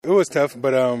It was tough,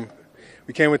 but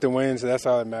we came with the win, so that's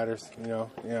all that matters.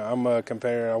 I'm a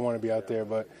competitor. I want to be out there,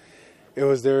 but it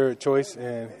was their choice,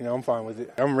 and I'm fine with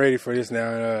it. I'm ready for this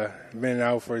now. Been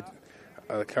out for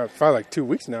probably like 2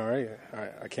 weeks now, right?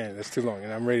 I can't. That's too long,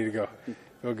 and I'm ready to go.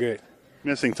 Feel good.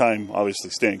 Missing time obviously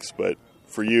stinks, but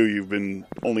for you, you've been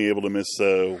only able to miss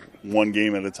one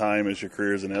game at a time as your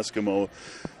career as an Eskimo.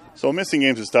 So missing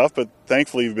games is tough, but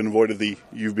thankfully you've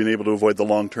been able to avoid the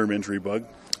long-term injury bug.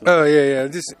 Oh yeah.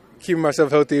 Just keeping myself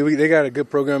healthy. They got a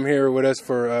good program here with us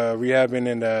for rehabbing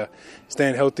and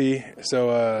staying healthy.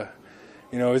 So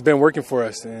it's been working for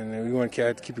us, and we want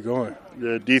to keep it going.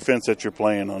 The defense that you're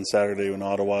playing on Saturday in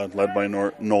Ottawa, led by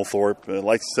Noel Thorpe,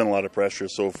 likes to send a lot of pressure.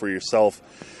 So for yourself,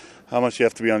 how much you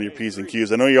have to be on your P's and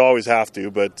Q's? I know you always have to,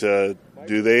 but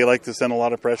do they like to send a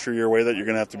lot of pressure your way that you're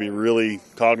going to have to be really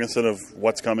cognizant of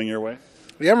what's coming your way?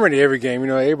 Yeah, I'm ready every game.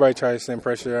 Everybody tries to send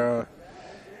pressure.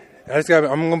 I'm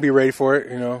going to be ready for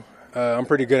it. I'm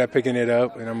pretty good at picking it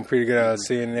up, and I'm pretty good at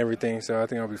seeing everything, so I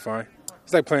think I'll be fine.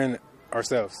 It's like playing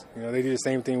ourselves. They do the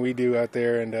same thing we do out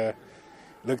there, and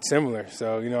looked similar.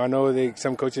 So, I know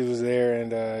some coaches was there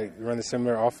and run a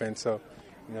similar offense, so,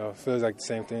 it feels like the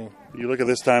same thing. You look at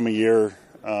this time of year,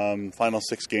 final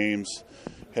 6 games,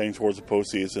 heading towards the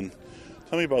postseason.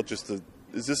 Tell me about is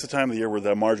this the time of the year where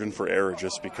the margin for error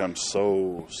just becomes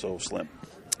so slim?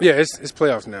 Yeah, it's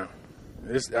playoffs now.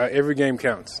 Every game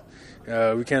counts.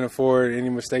 We can't afford any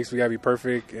mistakes. We got to be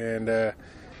perfect, and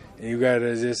you got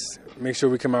to just make sure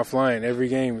we come out flying every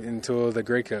game until the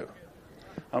Grey Cup.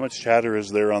 How much chatter is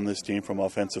there on this team from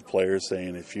offensive players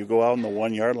saying if you go out on the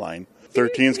 1-yard line,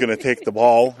 13's going to take the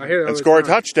ball and score a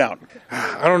touchdown?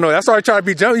 I don't know. That's why I try to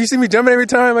be jumping. You see me jumping every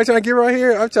time I try to get right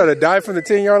here. I'm trying to dive from the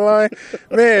 10-yard line.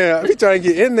 Man, I'm trying to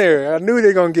get in there. I knew they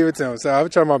were going to give it to him, so I'm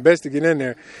trying my best to get in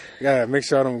there. Got to make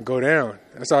sure I don't go down.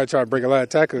 That's why I try to break a lot of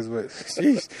tackles. But,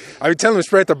 jeez, I be telling them to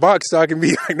spread the box so I can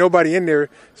be like nobody in there,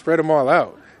 spread them all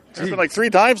out. It's been like 3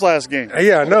 times last game.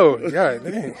 Yeah, I know. Yeah,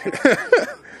 dang.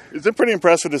 Is it pretty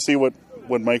impressive to see what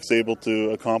Mike's able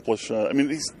to accomplish?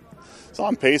 He's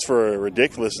on pace for a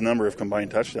ridiculous number of combined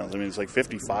touchdowns. It's like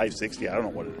 55, 60. I don't know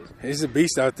what it is. He's a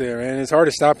beast out there, man. It's hard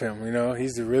to stop him.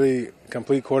 He's a really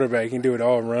complete quarterback. He can do it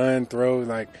all, run, throw.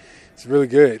 It's really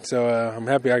good. So I'm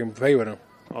happy I can play with him.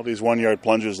 All these 1-yard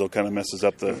plunges, though, kind of messes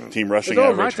up the team rushing average.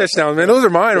 Those are my touchdowns, man. Those are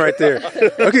mine right there.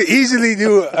 I could easily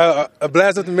do a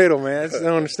blast up the middle, man. I just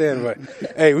don't understand. But,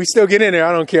 hey, we still get in there.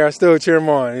 I don't care. I still cheer them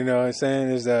on. You know what I'm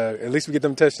saying? At least we get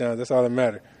them touchdowns. That's all that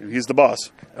matters. He's the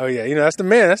boss. Oh, yeah. That's the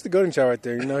man. That's the golden child right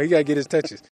there. He got to get his touches.